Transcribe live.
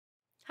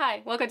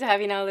Hi, welcome to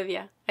Happy Now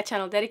Olivia, a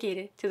channel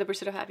dedicated to the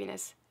pursuit of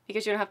happiness.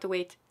 Because you don't have to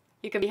wait,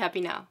 you can be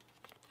happy now.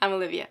 I'm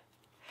Olivia.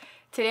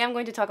 Today I'm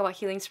going to talk about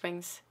healing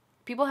springs.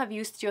 People have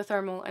used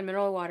geothermal and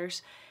mineral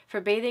waters for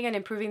bathing and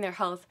improving their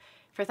health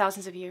for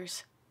thousands of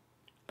years.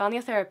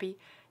 Balneotherapy,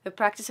 the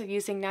practice of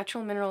using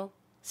natural mineral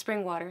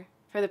spring water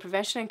for the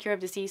prevention and cure of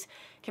disease,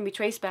 can be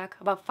traced back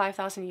about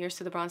 5,000 years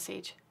to the Bronze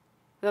Age,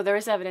 though there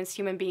is evidence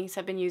human beings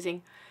have been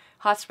using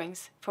hot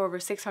springs for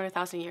over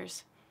 600,000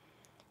 years.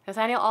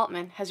 Nathaniel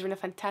Altman has written a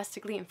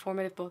fantastically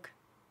informative book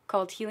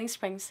called Healing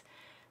Springs,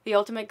 The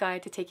Ultimate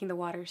Guide to Taking the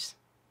Waters,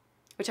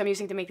 which I'm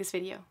using to make this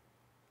video.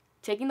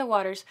 Taking the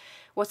waters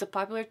was a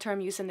popular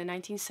term used in the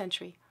 19th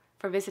century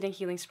for visiting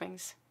healing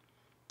springs.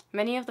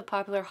 Many of the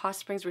popular hot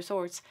springs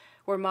resorts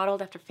were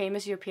modeled after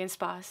famous European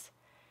spas,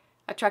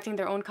 attracting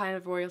their own kind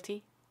of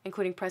royalty,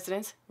 including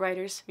presidents,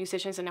 writers,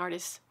 musicians, and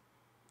artists.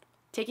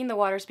 Taking the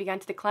waters began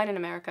to decline in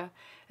America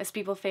as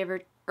people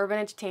favored urban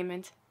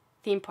entertainment,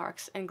 theme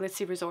parks, and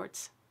glitzy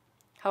resorts.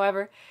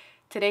 However,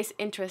 today's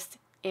interest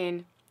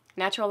in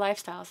natural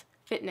lifestyles,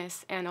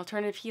 fitness, and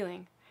alternative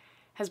healing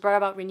has brought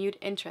about renewed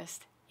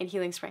interest in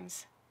healing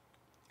springs.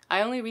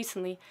 I only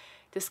recently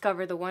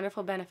discovered the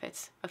wonderful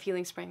benefits of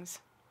healing springs.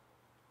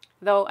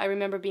 Though I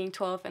remember being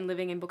 12 and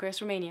living in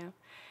Bucharest, Romania,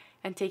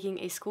 and taking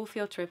a school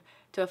field trip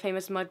to a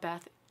famous mud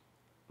bath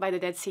by the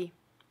Dead Sea.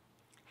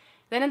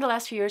 Then in the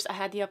last few years, I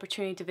had the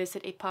opportunity to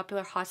visit a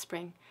popular hot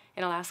spring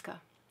in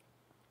Alaska.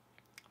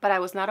 But I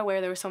was not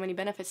aware there were so many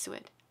benefits to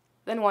it.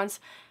 Then once,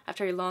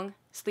 after a long,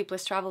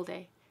 sleepless travel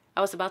day,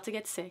 I was about to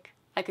get sick.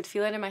 I could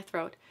feel it in my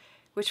throat,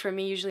 which for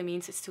me usually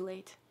means it's too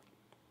late.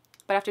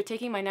 But after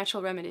taking my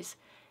natural remedies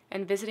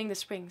and visiting the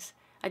springs,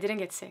 I didn't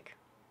get sick.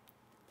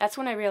 That's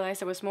when I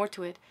realized there was more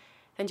to it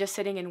than just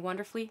sitting in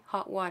wonderfully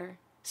hot water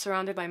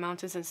surrounded by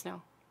mountains and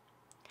snow.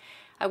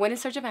 I went in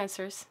search of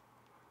answers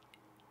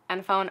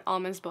and found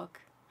Altman's book,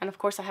 and of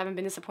course I haven't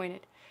been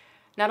disappointed.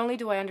 Not only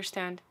do I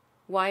understand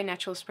why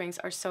natural springs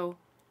are so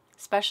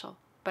special,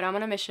 but I'm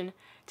on a mission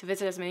to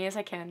visit as many as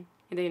I can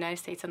in the United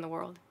States and the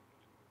world.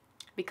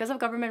 Because of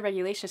government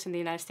regulations in the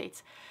United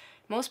States,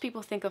 most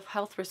people think of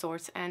health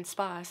resorts and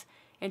spas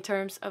in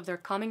terms of their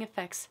calming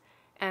effects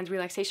and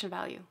relaxation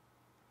value.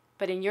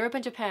 But in Europe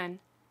and Japan,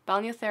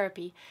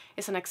 balneotherapy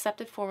is an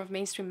accepted form of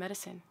mainstream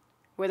medicine,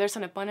 where there's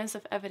an abundance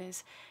of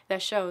evidence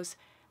that shows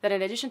that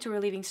in addition to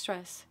relieving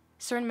stress,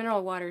 certain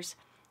mineral waters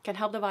can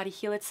help the body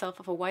heal itself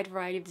of a wide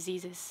variety of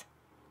diseases.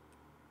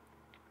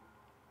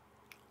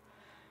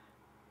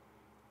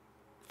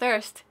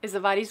 Thirst is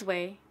the body's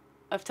way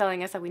of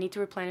telling us that we need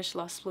to replenish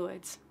lost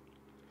fluids.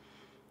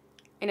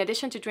 In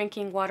addition to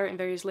drinking water in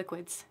various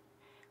liquids,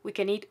 we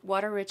can eat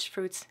water-rich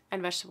fruits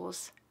and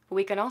vegetables, but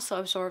we can also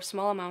absorb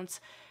small amounts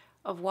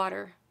of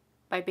water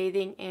by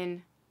bathing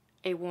in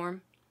a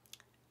warm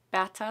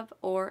bathtub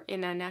or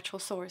in a natural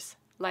source,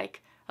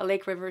 like a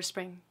lake, river, or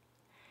spring.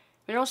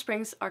 Mineral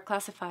springs are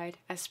classified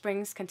as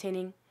springs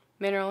containing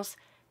minerals,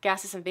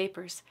 gases, and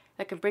vapors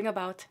that can bring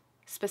about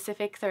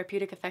specific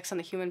therapeutic effects on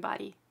the human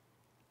body,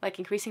 like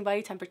increasing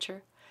body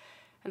temperature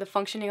and the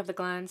functioning of the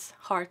glands,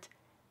 heart,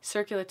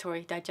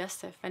 circulatory,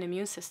 digestive, and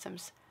immune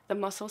systems, the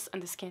muscles,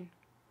 and the skin.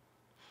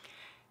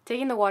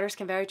 Taking the waters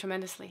can vary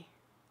tremendously.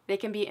 They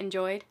can be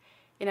enjoyed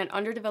in an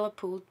underdeveloped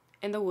pool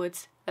in the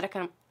woods that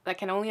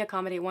can only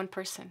accommodate one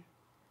person,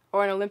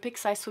 or an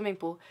Olympic-sized swimming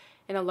pool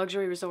in a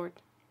luxury resort.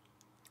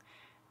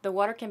 The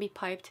water can be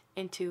piped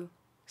into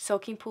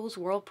soaking pools,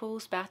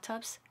 whirlpools,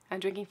 bathtubs,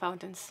 and drinking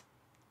fountains.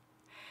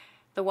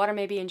 The water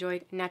may be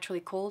enjoyed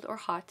naturally cold or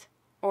hot,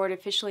 or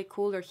artificially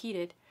cooled or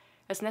heated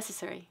as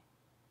necessary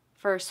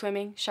for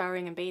swimming,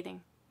 showering, and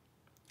bathing.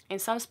 In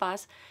some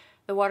spas,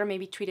 the water may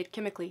be treated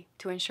chemically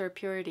to ensure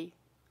purity,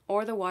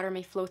 or the water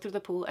may flow through the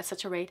pool at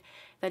such a rate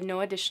that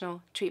no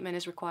additional treatment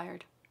is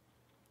required.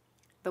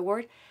 The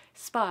word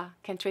spa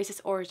can trace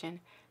its origin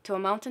to a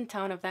mountain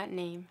town of that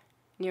name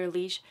near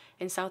Liège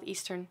in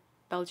southeastern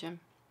Belgium.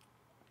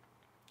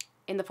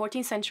 In the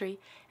 14th century,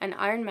 an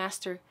iron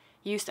master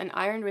used an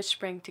iron-rich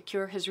spring to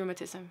cure his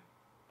rheumatism.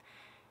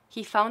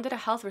 He founded a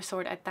health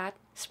resort at that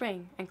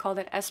spring and called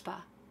it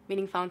Spa,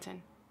 meaning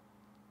fountain.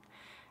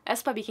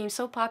 Spa became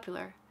so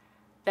popular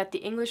that the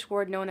English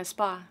word known as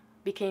spa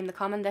became the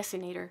common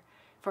designator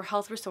for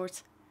health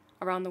resorts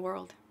around the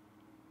world.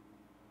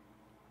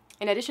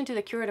 In addition to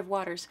the curative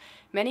waters,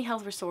 many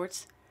health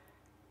resorts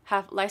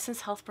have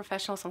licensed health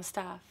professionals on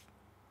staff,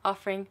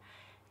 offering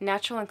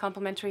natural and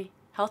complementary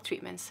health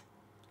treatments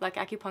like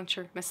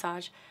acupuncture,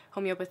 massage,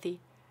 homeopathy,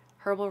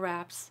 herbal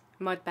wraps,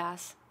 mud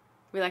baths,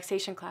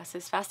 relaxation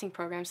classes, fasting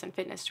programs, and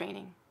fitness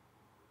training.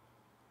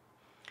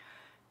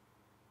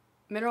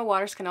 Mineral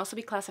waters can also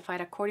be classified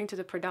according to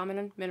the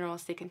predominant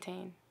minerals they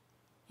contain.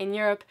 In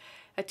Europe,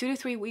 a 2 to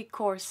 3 week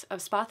course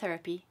of spa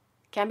therapy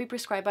can be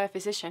prescribed by a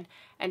physician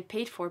and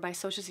paid for by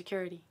Social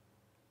Security.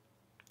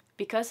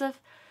 Because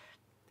of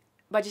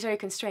budgetary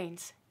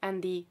constraints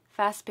and the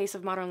fast pace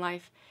of modern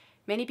life,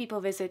 many people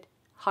visit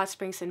hot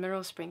springs and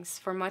mineral springs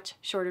for much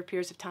shorter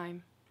periods of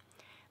time,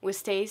 with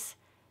stays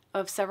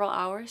of several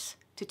hours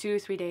to 2 to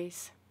 3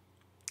 days.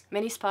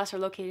 Many spas are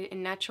located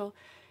in natural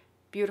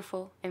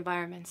beautiful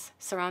environments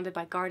surrounded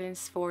by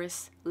gardens,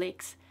 forests,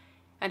 lakes,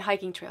 and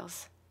hiking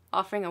trails,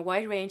 offering a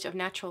wide range of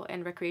natural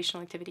and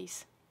recreational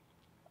activities.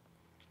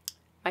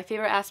 My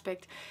favorite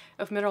aspect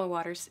of mineral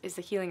waters is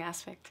the healing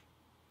aspect.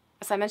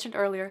 As I mentioned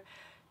earlier,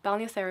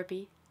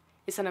 balneotherapy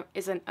is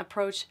an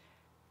approach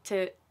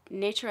to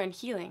nature and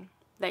healing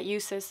that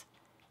uses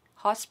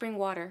hot spring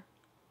water,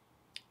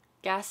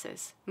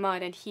 gases,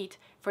 mud, and heat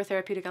for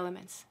therapeutic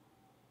elements.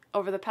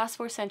 Over the past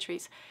 4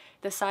 centuries,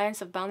 the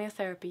science of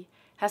balneotherapy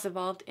has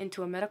evolved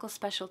into a medical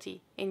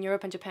specialty in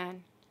Europe and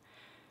Japan,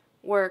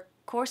 where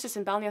courses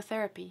in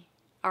balneotherapy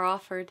are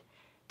offered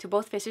to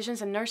both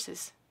physicians and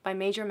nurses by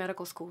major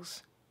medical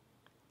schools.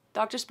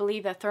 Doctors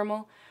believe that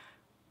thermal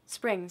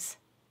springs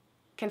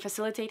can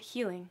facilitate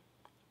healing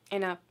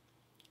in a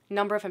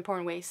number of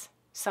important ways,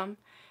 some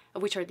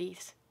of which are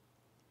these.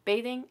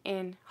 Bathing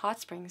in hot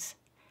springs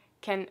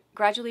can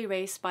gradually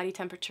raise body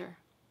temperature,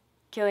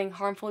 killing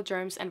harmful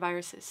germs and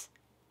viruses.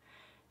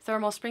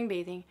 Thermal spring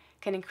bathing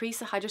can increase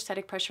the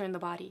hydrostatic pressure in the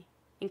body,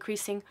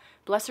 increasing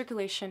blood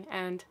circulation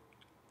and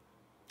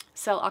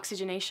cell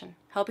oxygenation,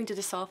 helping to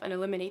dissolve and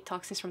eliminate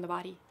toxins from the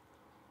body.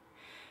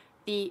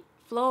 The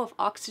flow of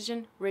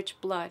oxygen-rich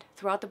blood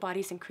throughout the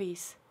body is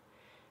increased,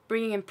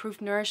 bringing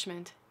improved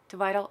nourishment to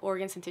vital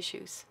organs and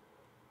tissues.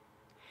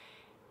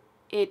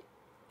 It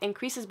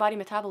increases body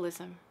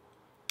metabolism,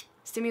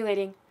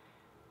 stimulating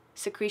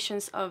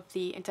secretions of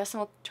the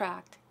intestinal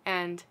tract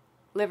and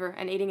liver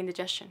and aiding in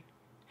digestion.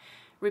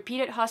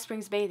 Repeated hot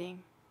springs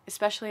bathing,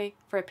 especially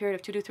for a period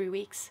of 2 to 3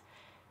 weeks,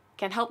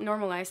 can help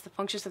normalize the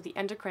functions of the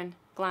endocrine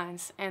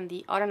glands and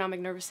the autonomic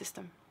nervous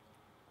system.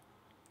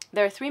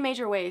 There are 3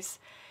 major ways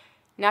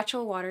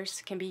natural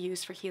waters can be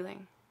used for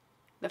healing.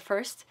 The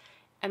first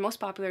and most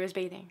popular is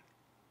bathing.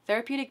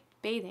 Therapeutic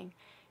bathing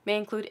may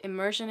include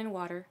immersion in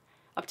water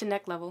up to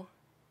neck level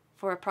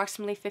for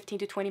approximately 15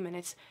 to 20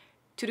 minutes,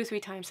 2 to 3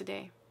 times a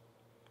day.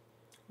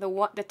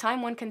 The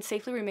time one can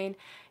safely remain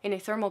in a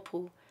thermal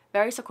pool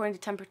varies according to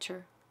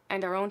temperature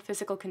and our own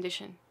physical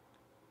condition.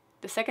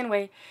 The second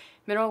way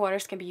mineral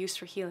waters can be used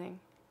for healing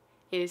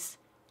is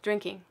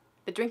drinking.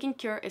 The drinking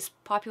cure is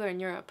popular in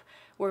Europe,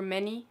 where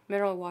many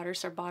mineral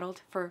waters are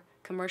bottled for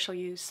commercial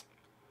use.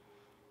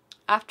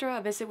 After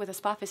a visit with a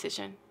spa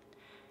physician,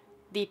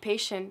 the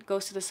patient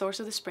goes to the source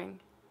of the spring,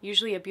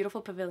 usually a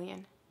beautiful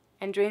pavilion,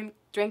 and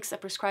drinks a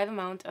prescribed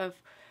amount of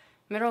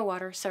mineral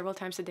water several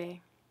times a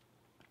day.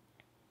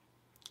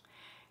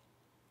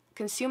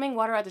 Consuming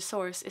water at the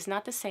source is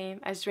not the same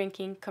as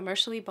drinking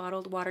commercially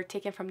bottled water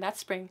taken from that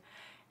spring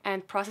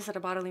and processed at a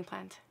bottling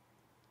plant.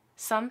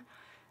 Some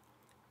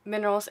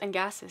minerals and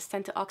gases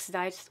tend to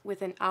oxidize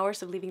within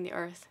hours of leaving the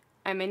earth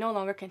and may no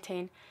longer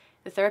contain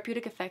the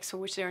therapeutic effects for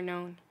which they are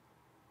known.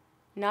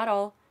 Not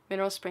all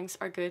mineral springs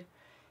are good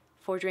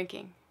for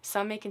drinking.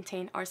 Some may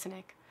contain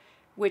arsenic,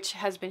 which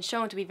has been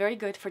shown to be very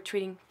good for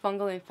treating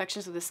fungal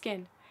infections of the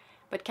skin,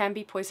 but can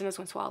be poisonous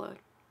when swallowed.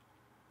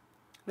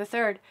 The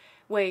third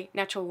way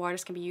natural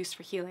waters can be used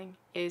for healing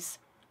is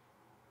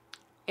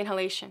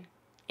inhalation.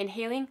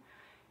 Inhaling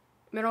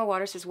mineral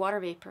waters as water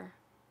vapor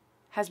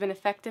has been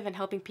effective in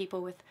helping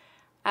people with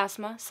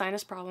asthma,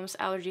 sinus problems,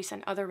 allergies,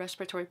 and other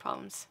respiratory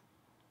problems.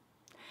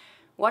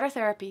 Water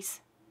therapies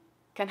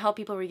can help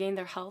people regain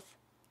their health,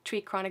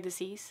 treat chronic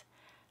disease,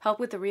 help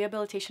with the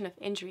rehabilitation of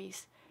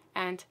injuries,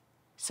 and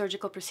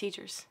surgical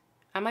procedures,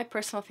 and my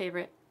personal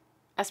favorite,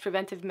 as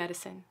preventive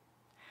medicine,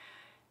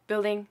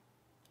 building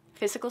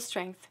physical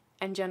strength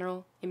and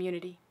general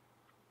immunity.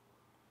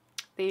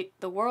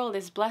 The world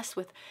is blessed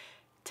with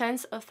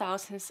tens of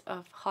thousands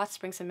of hot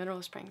springs and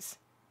mineral springs.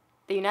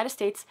 The United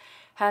States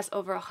has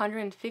over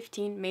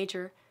 115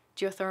 major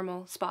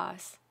geothermal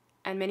spas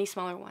and many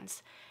smaller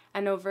ones,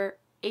 and over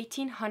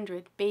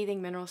 1,800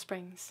 bathing mineral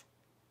springs.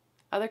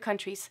 Other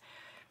countries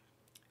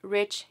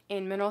rich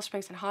in mineral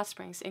springs and hot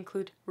springs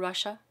include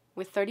Russia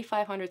with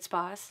 3,500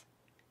 spas,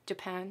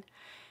 Japan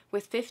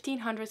with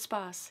 1,500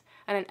 spas,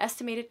 and an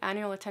estimated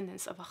annual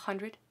attendance of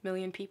 100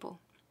 million people.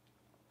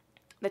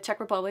 The Czech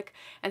Republic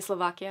and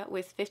Slovakia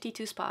with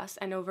 52 spas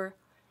and over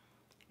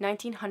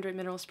 1,900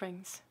 mineral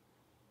springs.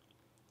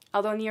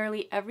 Although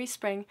nearly every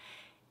spring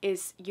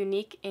is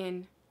unique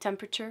in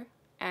temperature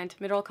and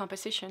mineral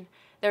composition,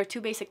 there are 2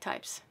 basic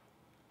types: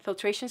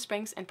 filtration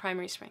springs and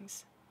primary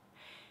springs.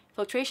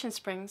 Filtration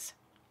springs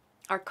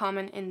are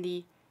common in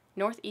the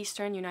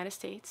northeastern United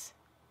States,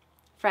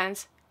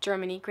 France,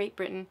 Germany, Great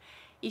Britain,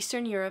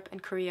 Eastern Europe,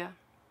 and Korea.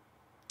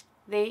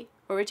 They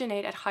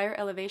originate at higher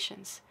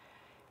elevations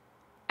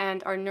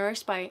and are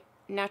nourished by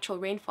natural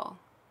rainfall,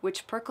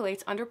 which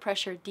percolates under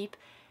pressure deep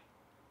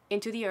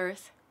into the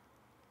earth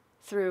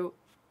through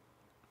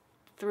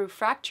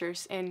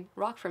fractures in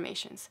rock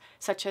formations,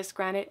 such as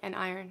granite and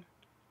iron.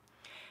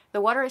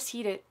 The water is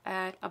heated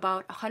at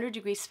about 100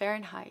 degrees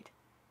Fahrenheit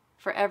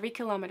for every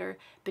kilometer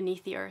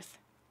beneath the earth.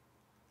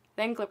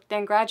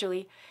 Then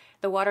gradually,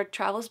 the water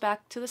travels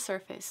back to the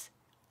surface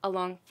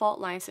along fault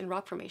lines in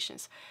rock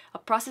formations, a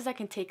process that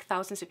can take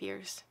thousands of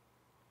years.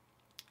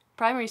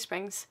 Primary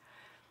springs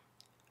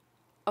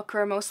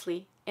occur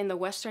mostly in the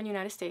western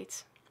United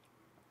States,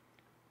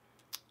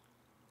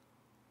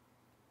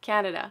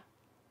 Canada,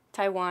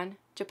 Taiwan,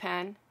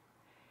 Japan,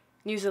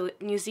 New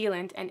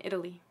Zealand, and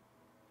Italy.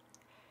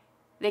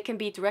 They can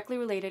be directly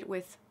related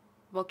with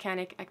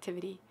volcanic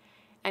activity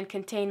and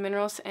contain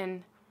minerals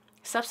and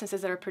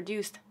substances that are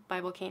produced by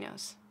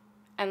volcanoes.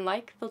 And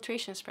like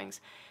filtration springs,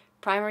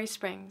 primary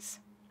springs,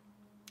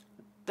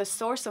 the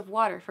source of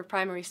water for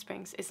primary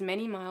springs is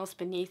many miles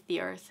beneath the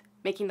earth,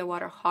 making the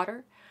water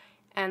hotter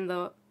and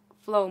the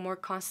flow more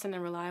constant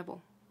and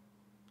reliable.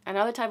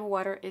 Another type of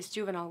water is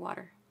juvenile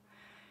water,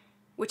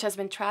 which has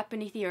been trapped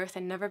beneath the earth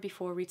and never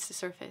before reached the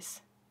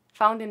surface.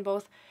 Found in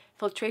both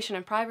filtration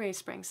and primary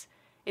springs,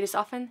 it is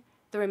often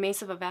the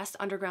remains of a vast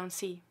underground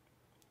sea.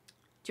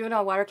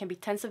 Juvenile water can be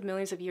tens of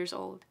millions of years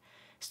old,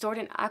 stored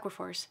in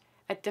aquifers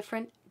at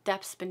different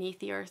depths beneath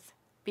the earth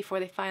before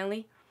they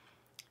finally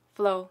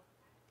flow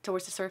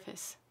towards the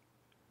surface.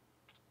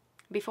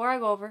 Before I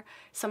go over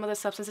some of the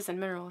substances and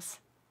minerals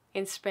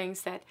in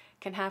springs that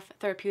can have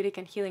therapeutic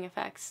and healing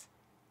effects,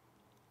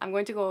 I'm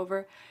going to go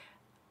over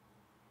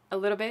a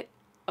little bit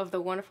of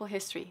the wonderful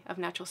history of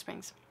natural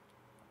springs.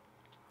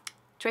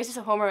 Traces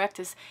of Homo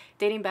erectus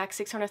dating back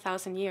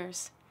 600,000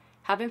 years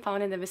have been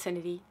found in the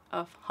vicinity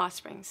of hot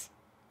springs.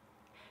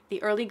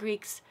 The early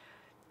Greeks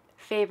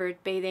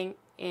favored bathing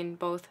in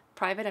both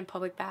private and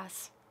public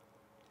baths.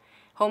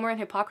 Homer and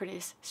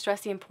Hippocrates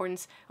stressed the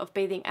importance of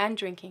bathing and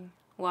drinking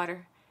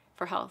water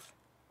for health.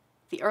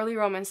 The early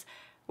Romans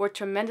were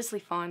tremendously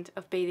fond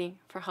of bathing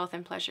for health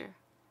and pleasure.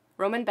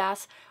 Roman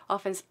baths,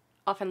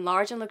 often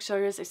large and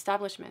luxurious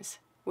establishments,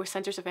 were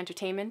centers of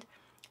entertainment,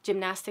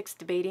 gymnastics,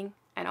 debating,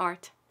 and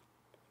art.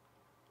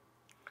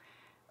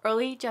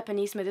 Early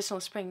Japanese medicinal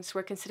springs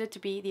were considered to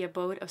be the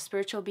abode of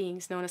spiritual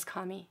beings known as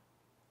kami.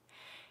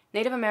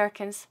 Native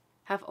Americans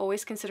have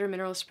always considered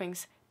mineral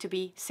springs to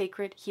be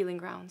sacred healing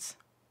grounds.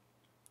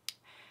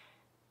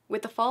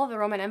 With the fall of the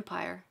Roman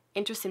Empire,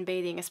 interest in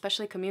bathing,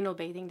 especially communal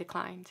bathing,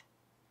 declined.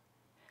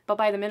 But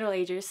by the Middle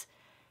Ages,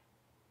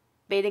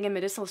 bathing in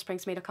medicinal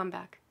springs made a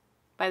comeback.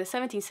 By the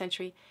 17th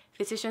century,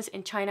 physicians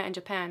in China and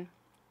Japan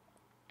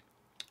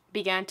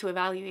began to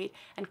evaluate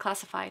and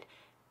classify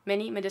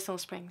many medicinal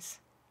springs,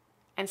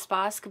 and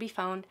spas could be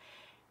found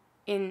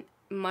in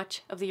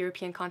much of the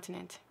European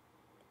continent.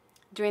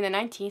 During the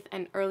 19th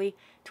and early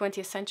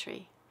 20th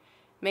century,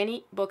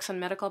 many books on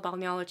medical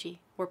balneology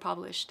were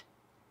published.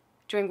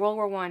 During World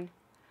War I,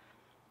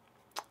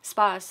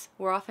 spas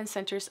were often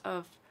centers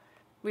of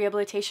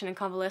rehabilitation and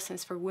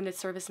convalescence for wounded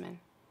servicemen.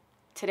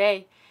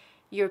 Today,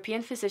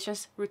 European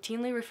physicians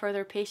routinely refer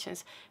their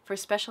patients for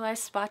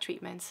specialized spa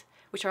treatments,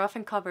 which are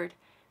often covered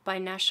by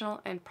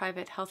national and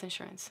private health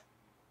insurance.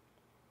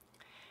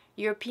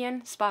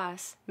 European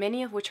spas,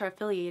 many of which are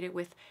affiliated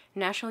with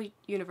national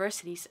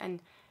universities and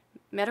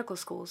medical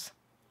schools,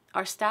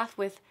 are staffed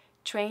with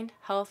trained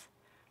health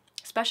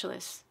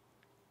specialists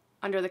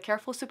under the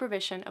careful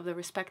supervision of the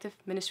respective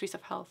ministries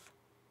of health.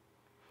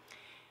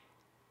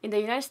 In the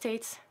United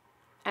States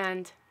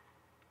and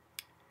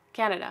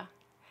Canada,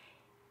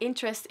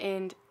 interest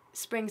in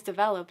springs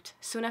developed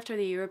soon after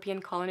the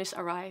European colonists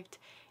arrived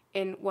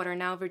in what are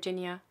now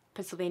Virginia,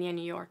 Pennsylvania, and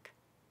New York.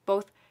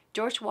 Both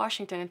George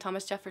Washington and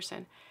Thomas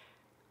Jefferson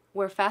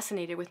were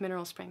fascinated with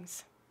mineral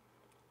springs.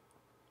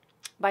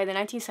 By the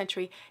 19th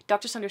century,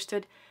 doctors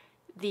understood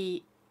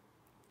the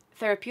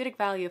therapeutic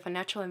value of a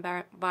natural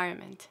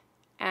environment,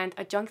 and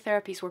adjunct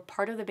therapies were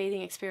part of the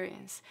bathing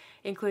experience,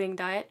 including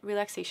diet,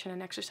 relaxation,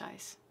 and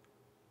exercise.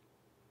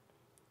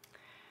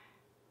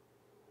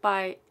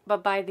 But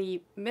by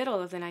the middle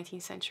of the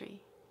 19th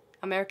century,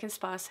 American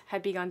spas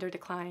had begun their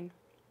decline.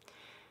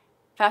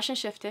 Fashion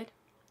shifted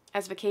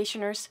as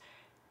vacationers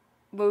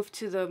moved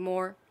to the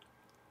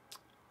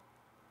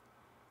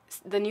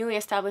newly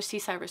established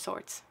seaside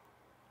resorts.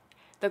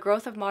 The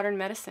growth of modern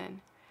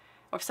medicine,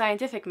 or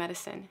scientific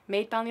medicine,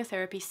 made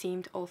balneotherapy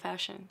seem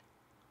old-fashioned.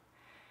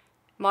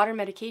 Modern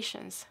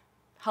medications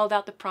held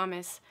out the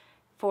promise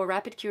for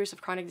rapid cures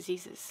of chronic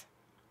diseases.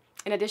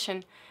 In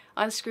addition,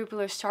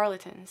 unscrupulous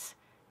charlatans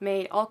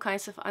made all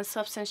kinds of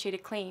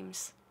unsubstantiated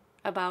claims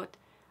about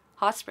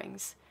hot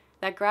springs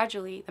that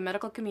gradually the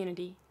medical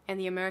community and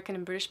the American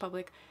and British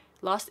public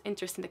lost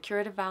interest in the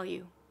curative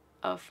value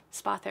of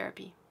spa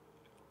therapy.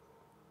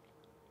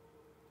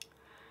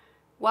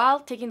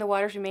 While taking the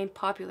waters remained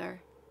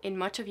popular in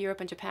much of Europe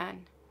and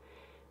Japan,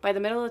 by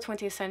the middle of the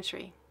 20th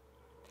century,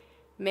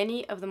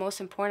 many of the most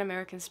important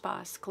American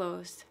spas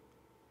closed.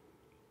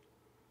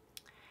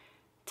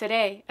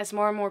 Today, as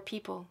more and more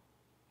people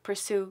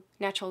pursue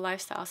natural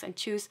lifestyles and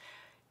choose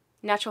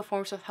natural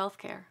forms of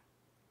healthcare,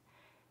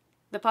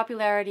 the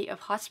popularity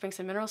of hot springs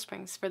and mineral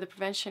springs for the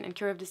prevention and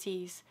cure of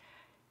disease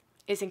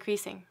is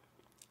increasing.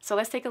 So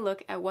let's take a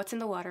look at what's in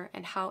the water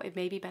and how it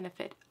may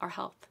benefit our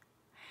health.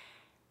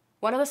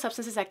 One of the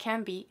substances that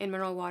can be in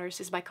mineral waters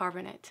is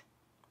bicarbonate.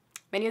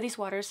 Many of these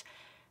waters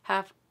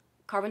have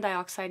carbon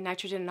dioxide,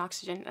 nitrogen, and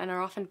oxygen and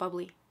are often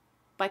bubbly.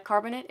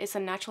 Bicarbonate is a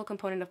natural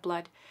component of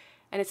blood,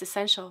 and it's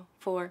essential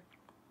for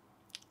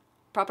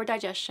proper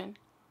digestion,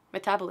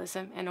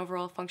 metabolism, and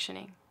overall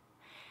functioning.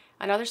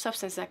 Another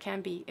substance that can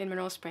be in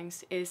mineral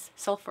springs is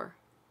sulfur.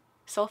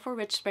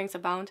 Sulfur-rich springs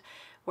abound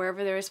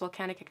wherever there is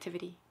volcanic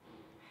activity.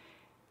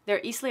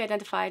 They're easily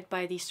identified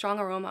by the strong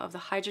aroma of the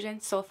hydrogen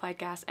sulfide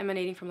gas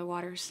emanating from the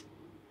waters.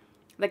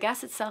 The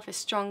gas itself is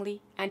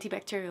strongly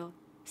antibacterial,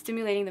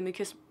 stimulating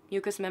the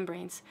mucous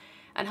membranes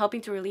and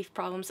helping to relieve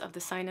problems of the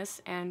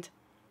sinus and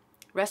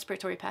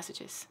respiratory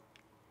passages.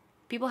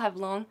 People have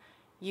long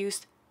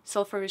used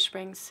sulfur-rich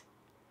springs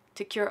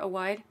to cure a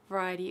wide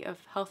variety of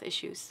health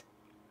issues,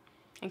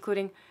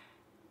 including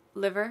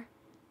liver,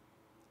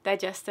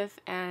 digestive,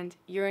 and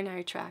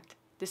urinary tract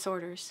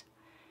disorders,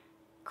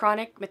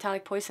 chronic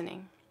metallic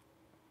poisoning,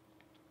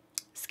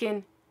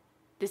 skin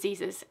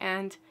diseases,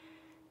 and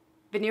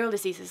venereal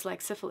diseases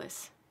like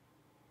syphilis.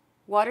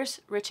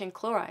 Waters rich in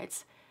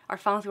chlorides are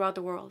found throughout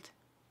the world,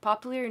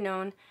 popularly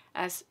known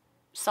as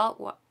salt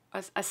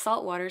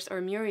waters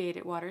or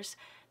muriated waters.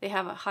 They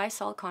have a high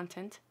salt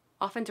content,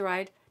 often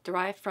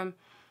derived from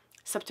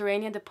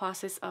subterranean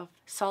deposits of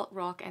salt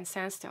rock and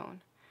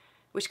sandstone,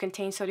 which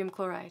contain sodium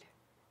chloride.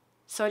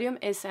 Sodium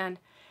is an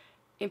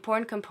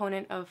important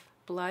component of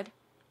blood,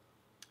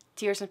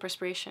 tears, and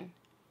perspiration.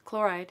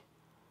 Chloride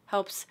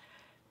helps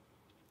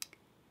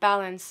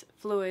balance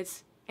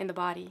fluids in the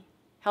body,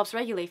 helps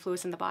regulate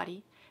fluids in the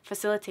body,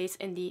 facilitates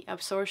in the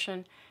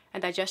absorption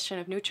and digestion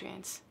of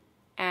nutrients,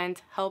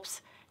 and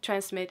helps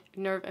transmit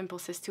nerve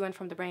impulses to and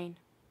from the brain.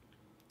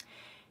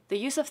 The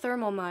use of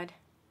thermal mud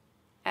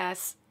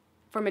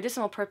for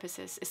medicinal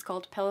purposes is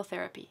called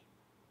pelotherapy.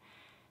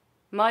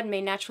 Mud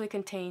may naturally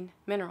contain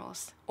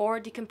minerals or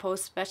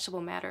decomposed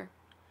vegetable matter,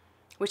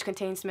 which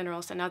contains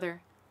minerals and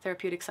other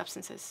therapeutic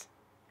substances.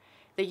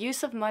 The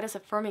use of mud as a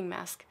firming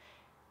mask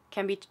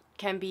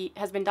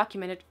has been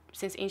documented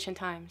since ancient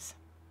times.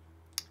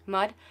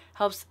 Mud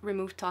helps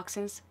remove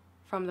toxins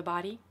from the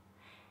body.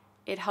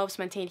 It helps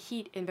maintain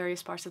heat in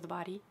various parts of the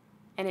body,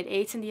 and it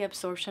aids in the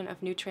absorption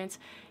of nutrients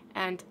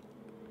and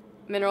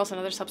minerals and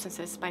other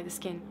substances by the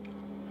skin.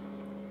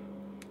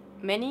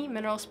 Many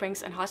mineral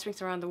springs and hot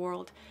springs around the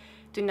world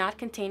do not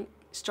contain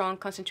strong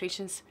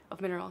concentrations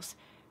of minerals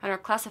and are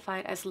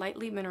classified as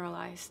lightly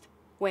mineralized.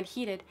 When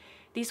heated,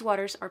 these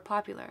waters are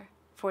popular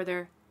for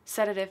their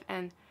sedative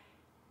and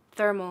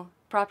thermal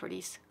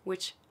properties,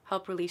 which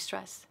help relieve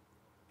stress.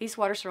 These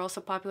waters are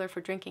also popular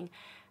for drinking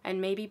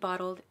and may be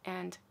bottled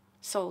and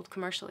sold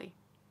commercially.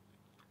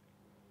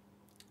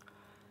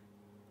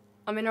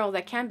 A mineral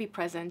that can be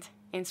present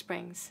in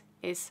springs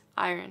is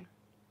iron.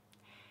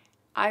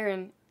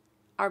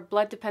 Our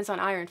blood depends on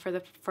iron for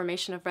the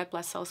formation of red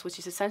blood cells, which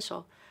is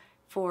essential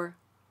for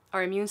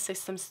our immune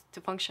systems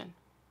to function.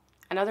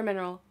 Another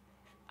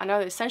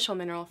essential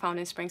mineral found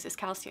in springs is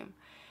calcium,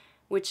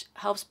 which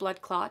helps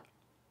blood clot,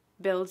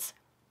 builds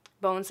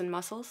bones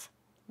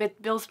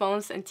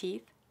and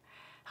teeth,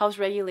 helps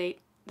regulate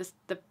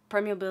the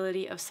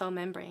permeability of cell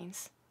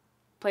membranes,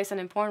 plays an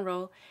important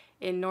role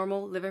in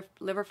normal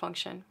liver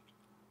function,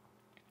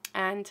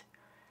 and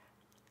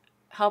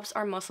helps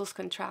our muscles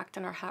contract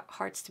and our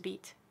hearts to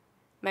beat.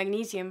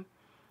 Magnesium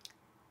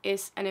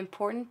is an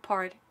important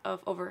part of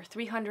over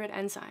 300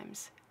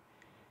 enzymes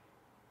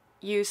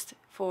used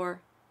for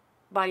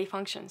body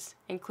functions,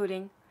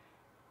 including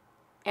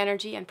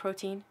energy and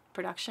protein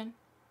production,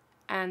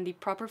 and the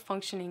proper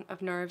functioning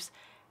of nerves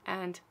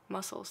and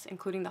muscles,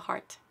 including the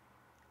heart.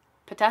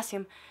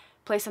 Potassium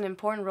plays an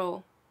important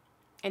role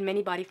in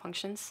many body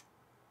functions,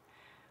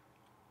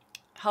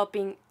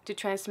 helping to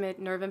transmit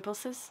nerve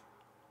impulses,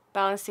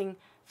 balancing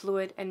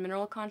fluid and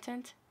mineral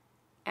content,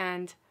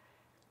 and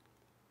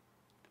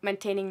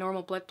maintaining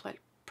normal blood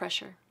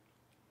pressure.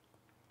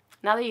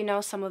 Now that you know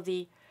some of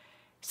the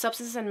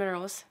substances and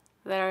minerals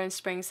that are in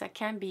springs that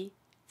can be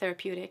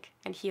therapeutic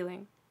and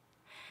healing,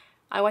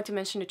 I want to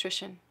mention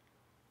nutrition.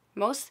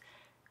 Most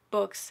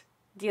books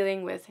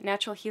dealing with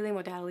natural healing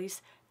modalities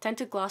tend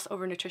to gloss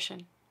over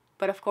nutrition,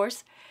 but of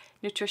course,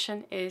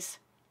 nutrition is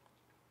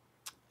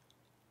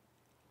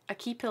a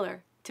key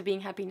pillar to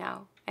being happy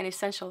now and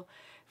essential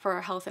for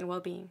our health and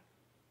well-being.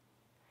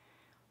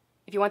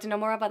 If you want to know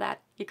more about that,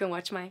 you can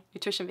watch my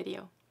nutrition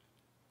video.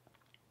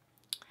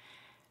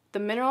 The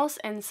minerals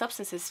and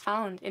substances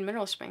found in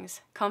mineral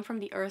springs come from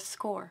the Earth's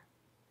core,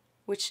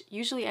 which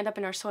usually end up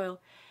in our soil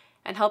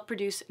and help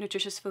produce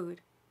nutritious food.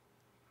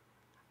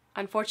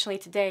 Unfortunately,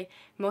 today,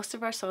 most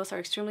of our soils are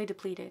extremely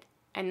depleted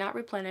and not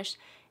replenished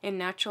in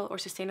natural or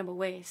sustainable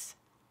ways,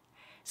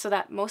 so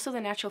that most of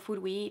the natural food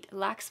we eat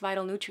lacks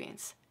vital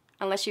nutrients,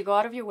 unless you go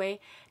out of your way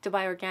to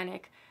buy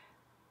organic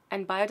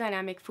and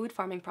biodynamic food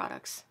farming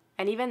products.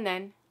 And even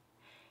then,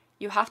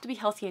 you have to be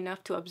healthy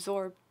enough to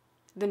absorb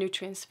the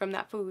nutrients from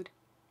that food.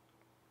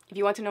 If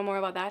you want to know more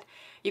about that,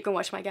 you can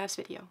watch my GAPS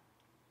video.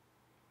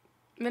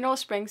 Mineral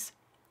springs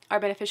are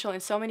beneficial in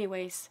so many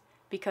ways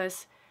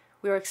because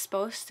we are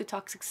exposed to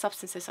toxic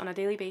substances on a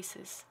daily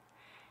basis,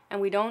 and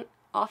we don't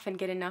often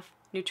get enough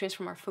nutrients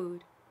from our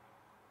food.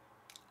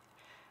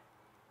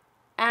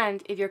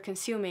 And if you're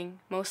consuming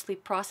mostly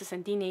processed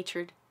and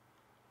denatured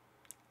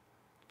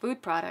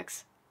food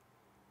products,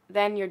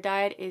 then your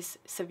diet is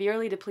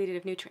severely depleted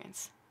of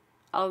nutrients.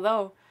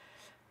 Although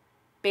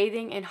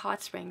bathing in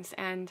hot springs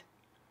and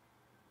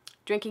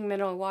drinking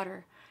mineral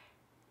water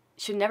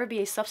should never be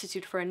a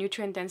substitute for a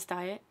nutrient-dense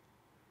diet.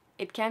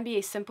 It can be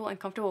a simple and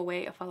comfortable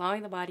way of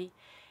allowing the body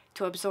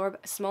to absorb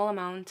a small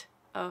amount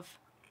of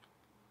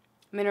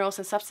minerals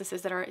and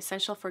substances that are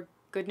essential for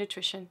good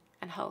nutrition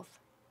and health.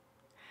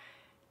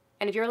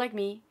 And if you're like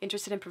me,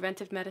 interested in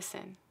preventive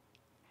medicine,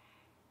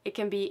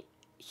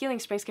 healing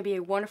springs can be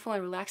a wonderful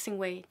and relaxing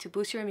way to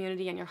boost your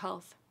immunity and your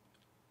health.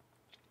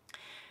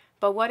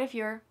 But what if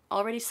you're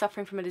already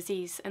suffering from a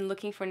disease and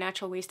looking for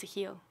natural ways to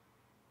heal?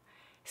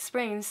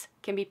 Springs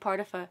can be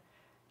part of a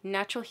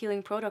natural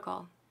healing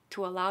protocol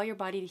to allow your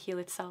body to heal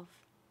itself.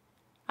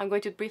 I'm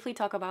going to briefly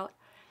talk about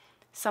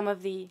some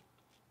of the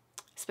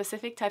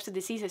specific types of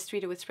diseases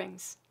treated with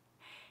springs.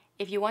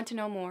 If you want to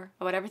know more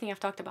about everything I've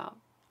talked about,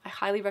 I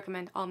highly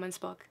recommend Almond's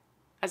book.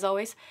 As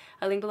always,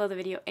 I'll link below the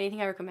video anything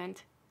I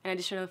recommend and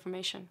additional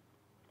information.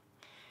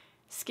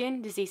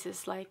 Skin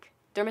diseases like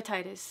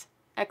dermatitis,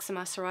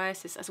 eczema,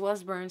 psoriasis, as well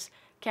as burns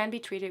can be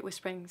treated with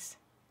springs.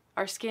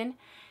 Our skin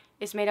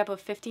is made up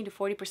of 15 to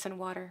 40%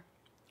 water.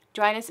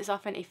 Dryness is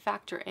often a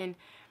factor in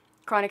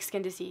chronic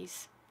skin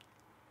disease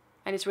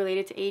and is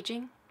related to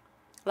aging,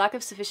 lack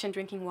of sufficient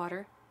drinking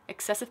water,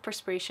 excessive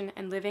perspiration,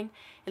 and living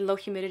in low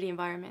humidity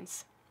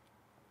environments.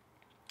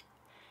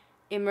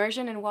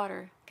 Immersion in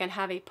water can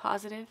have a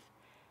positive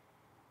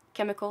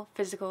chemical,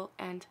 physical,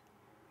 and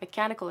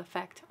mechanical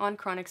effect on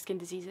chronic skin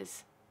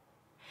diseases.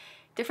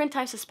 Different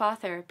types of spa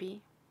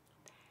therapies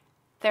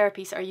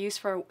are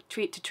used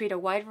to treat a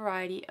wide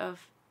variety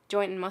of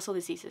joint and muscle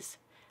diseases,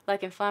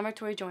 like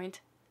inflammatory joint,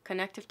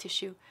 connective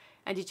tissue,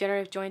 and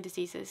degenerative joint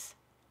diseases,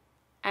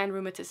 and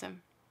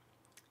rheumatism.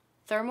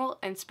 Thermal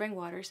and spring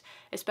waters,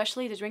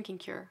 especially the drinking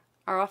cure,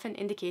 are often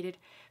indicated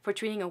for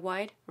treating a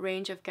wide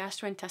range of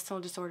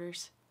gastrointestinal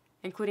disorders,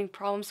 including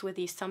problems with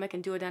the stomach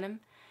and duodenum,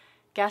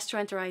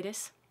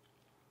 gastroenteritis,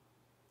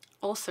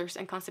 ulcers,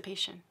 and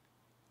constipation.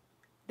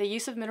 The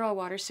use of mineral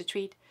waters to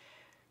treat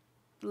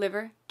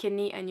liver,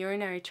 kidney, and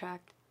urinary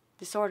tract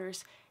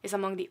disorders is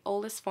among the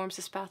oldest forms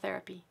of spa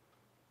therapy.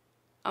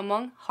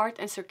 Among heart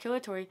and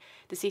circulatory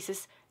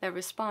diseases that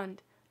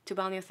respond to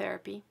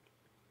balneotherapy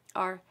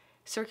are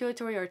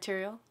circulatory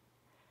arterial,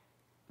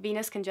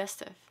 venous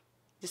congestive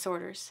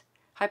disorders,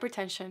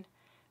 hypertension,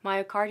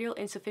 myocardial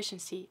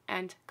insufficiency,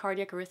 and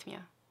cardiac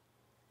arrhythmia.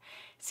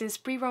 Since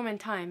pre-Roman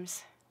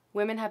times,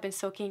 women have been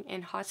soaking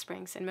in hot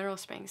springs and mineral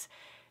springs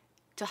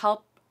to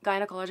help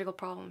gynecological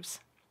problems.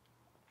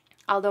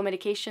 Although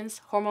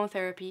medications, hormone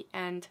therapy,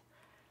 and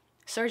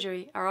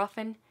surgery are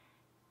often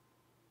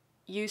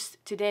used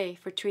today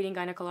for treating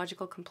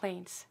gynecological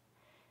complaints,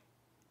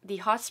 the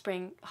hot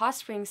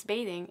springs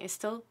bathing is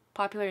still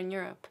popular in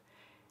Europe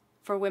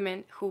for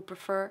women who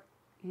prefer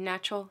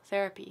natural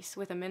therapies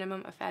with a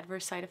minimum of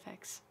adverse side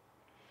effects.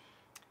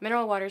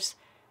 Mineral waters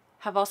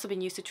have also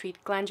been used to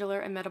treat glandular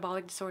and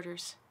metabolic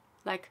disorders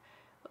like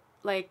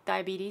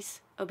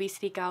diabetes,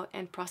 obesity, gout,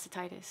 and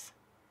prostatitis.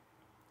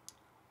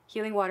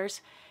 Healing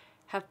waters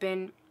have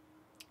been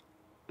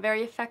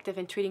very effective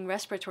in treating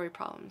respiratory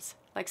problems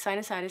like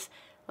sinusitis,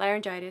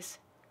 laryngitis,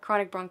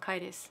 chronic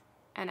bronchitis,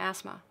 and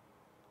asthma.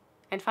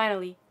 And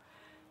finally,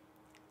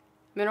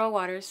 mineral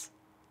waters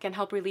can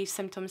help relieve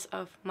symptoms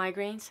of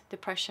migraines,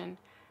 depression,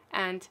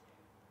 and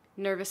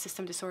nervous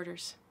system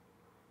disorders.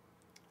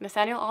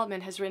 Nathaniel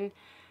Altman has written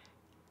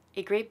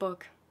a great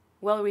book,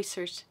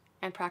 well-researched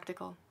and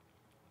practical.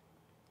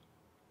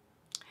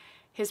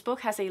 His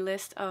book has a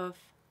list of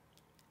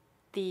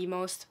the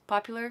most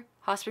popular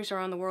hot springs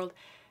around the world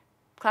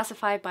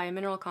classified by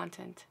mineral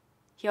content.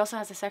 He also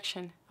has a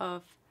section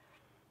of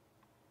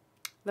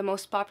the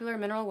most popular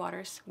mineral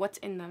waters, what's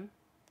in them,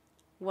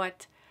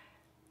 what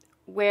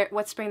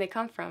spring they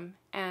come from,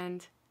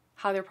 and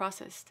how they're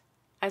processed,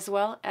 as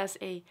well as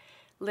a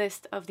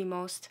list of the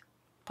most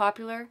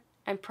popular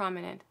and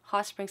prominent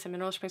hot springs and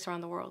mineral springs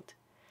around the world.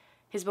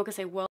 His book is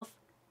a wealth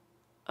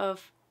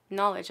of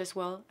knowledge as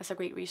well as a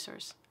great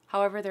resource.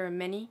 However, there are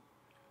many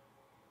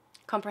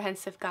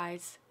comprehensive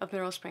guides of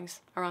mineral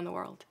springs around the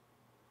world.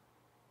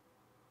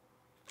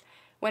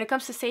 When it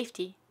comes to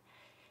safety,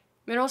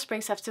 mineral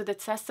springs have stood the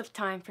test of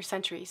time for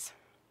centuries.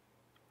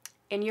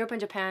 In Europe and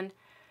Japan,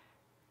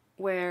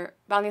 where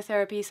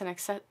balneotherapy is an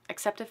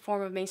accepted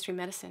form of mainstream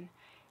medicine,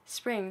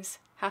 springs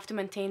have to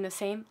maintain the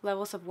same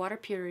levels of water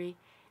purity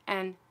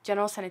and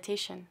general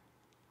sanitation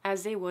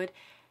as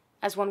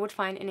one would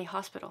find in a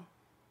hospital.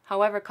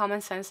 However,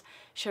 common sense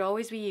should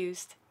always be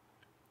used,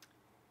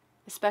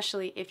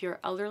 especially if you're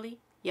elderly,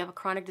 you have a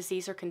chronic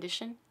disease or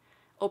condition,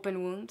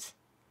 open wounds,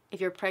 if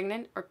you're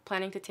pregnant or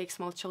planning to take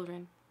small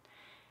children.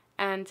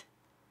 And,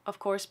 of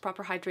course,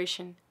 proper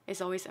hydration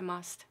is always a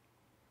must.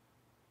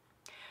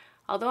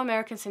 Although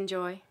Americans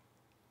enjoy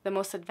the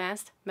most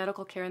advanced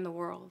medical care in the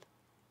world,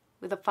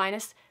 with the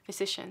finest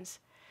physicians,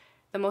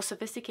 the most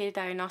sophisticated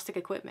diagnostic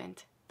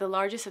equipment, the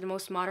largest and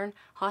most modern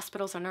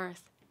hospitals on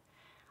earth,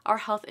 our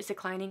health is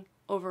declining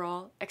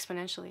overall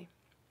exponentially.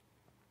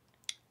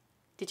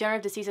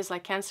 Degenerative diseases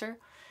like cancer,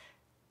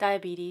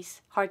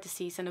 diabetes, heart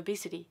disease, and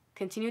obesity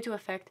continue to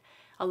affect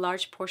a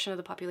large portion of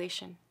the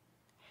population.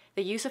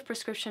 The use of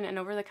prescription and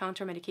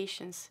over-the-counter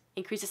medications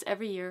increases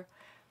every year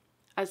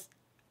as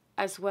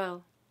as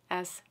well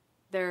as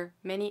their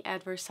many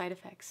adverse side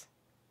effects.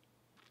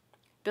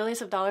 Billions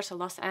of dollars are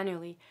lost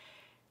annually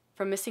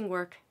from missing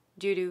work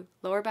due to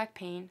lower back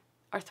pain,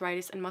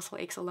 arthritis, and muscle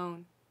aches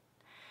alone.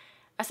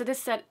 As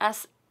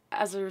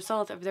a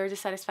result of their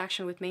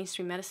dissatisfaction with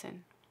mainstream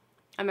medicine,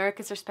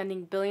 Americans are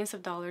spending billions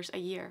of dollars a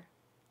year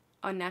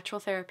on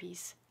natural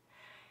therapies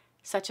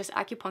such as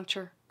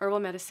acupuncture, herbal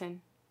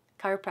medicine,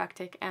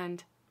 chiropractic,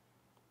 and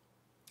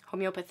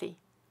homeopathy,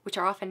 which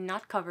are often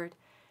not covered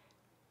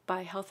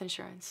by health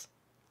insurance.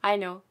 I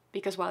know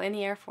because while in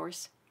the Air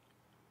Force,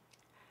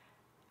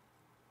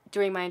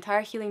 during my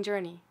entire healing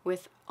journey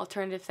with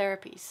alternative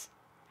therapies,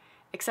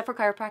 except for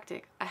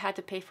chiropractic, I had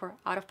to pay for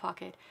out of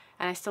pocket,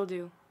 and I still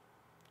do.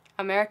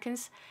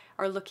 Americans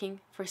are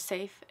looking for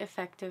safe,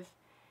 effective,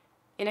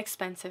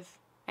 inexpensive,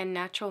 and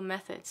natural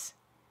methods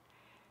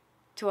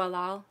to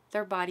allow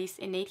their body's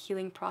innate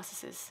healing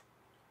processes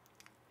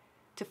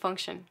to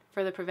function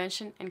for the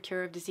prevention and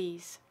cure of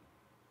disease.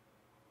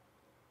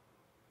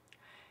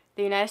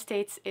 The United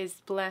States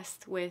is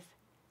blessed with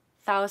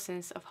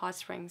thousands of hot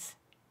springs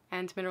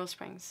and mineral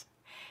springs.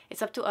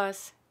 It's up to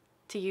us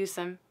to use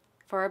them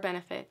for our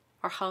benefit,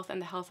 our health,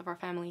 and the health of our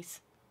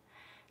families.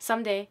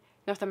 Someday,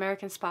 North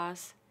American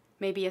spas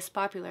may be as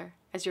popular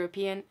as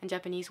European and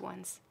Japanese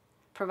ones,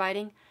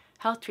 providing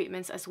health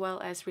treatments as well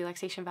as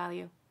relaxation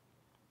value.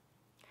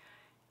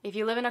 If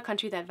you live in a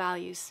country that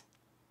values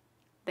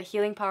the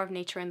healing power of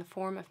nature in the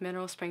form of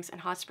mineral springs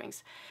and hot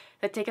springs,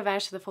 that take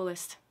advantage to the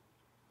fullest.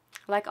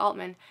 Like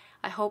Altman,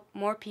 I hope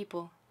more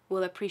people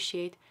will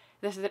appreciate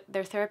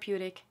their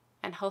therapeutic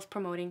and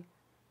health-promoting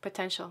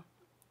potential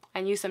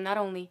and use them not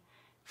only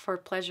for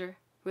pleasure,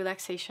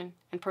 relaxation,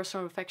 and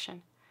personal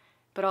reflection,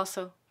 but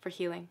also for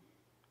healing.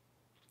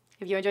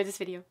 If you enjoyed this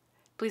video,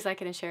 please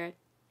like it and share it,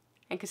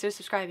 and consider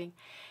subscribing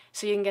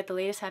so you can get the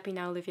latest Happy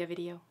Now Olivia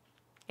video.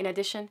 In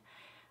addition,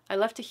 I'd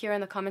love to hear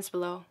in the comments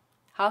below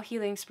how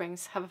healing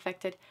springs have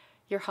affected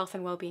your health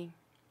and well-being.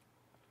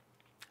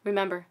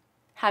 Remember,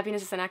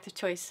 happiness is an active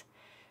choice.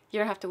 You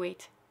don't have to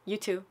wait. You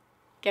too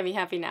can be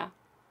happy now.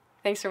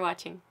 Thanks for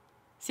watching.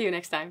 See you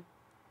next time.